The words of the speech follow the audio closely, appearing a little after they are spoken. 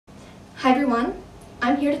Hi everyone,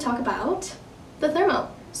 I'm here to talk about the Thermote.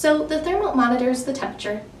 So the Thermote monitors the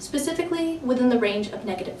temperature specifically within the range of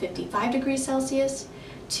 -55 degrees Celsius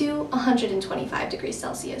to 125 degrees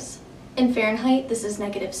Celsius. In Fahrenheit, this is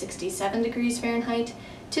 -67 degrees Fahrenheit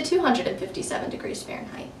to 257 degrees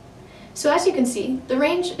Fahrenheit. So as you can see, the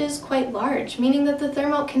range is quite large, meaning that the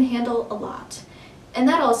Thermote can handle a lot. And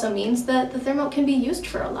that also means that the Thermote can be used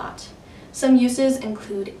for a lot. Some uses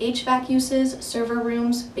include HVAC uses, server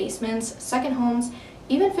rooms, basements, second homes,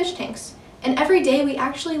 even fish tanks. And every day we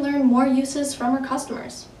actually learn more uses from our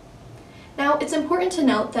customers. Now, it's important to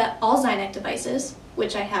note that all Zynect devices,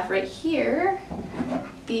 which I have right here,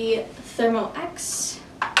 the Thermote X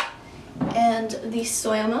and the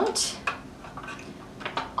Soilmote,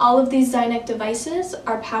 all of these Zynect devices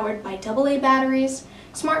are powered by AA batteries,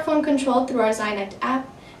 smartphone controlled through our Zynect app,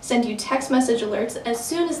 send you text message alerts as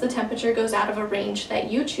soon as the temperature goes out of a range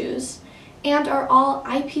that you choose, and are all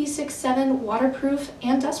IP67 waterproof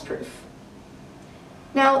and dustproof.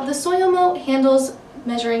 Now, the Soilmote handles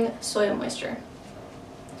measuring soil moisture.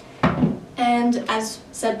 And as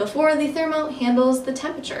said before, the Thermote handles the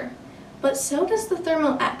temperature, but so does the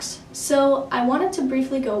Thermote X. So I wanted to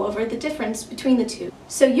briefly go over the difference between the two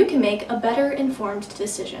so you can make a better informed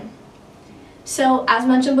decision. So, as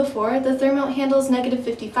mentioned before, the Thermote handles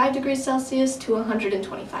 -55 degrees Celsius to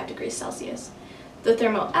 125 degrees Celsius. The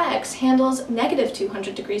Thermote X handles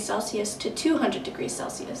 -200 degrees Celsius to 200 degrees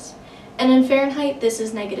Celsius. And in Fahrenheit, this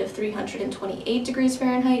is -328 degrees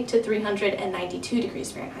Fahrenheit to 392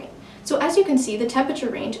 degrees Fahrenheit. So as you can see, the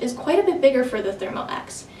temperature range is quite a bit bigger for the Thermote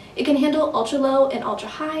X. It can handle ultra low and ultra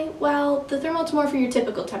high, while the Thermote's more for your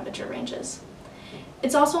typical temperature ranges.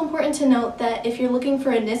 It's also important to note that if you're looking for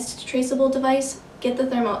a NIST traceable device, get the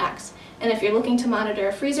Thermote X. And if you're looking to monitor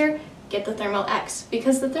a freezer, get the Thermote X,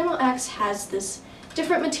 because the Thermote X has this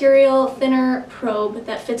different material, thinner probe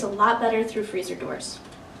that fits a lot better through freezer doors.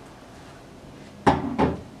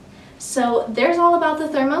 So there's all about the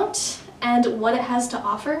Thermote and what it has to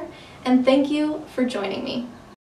offer, and thank you for joining me.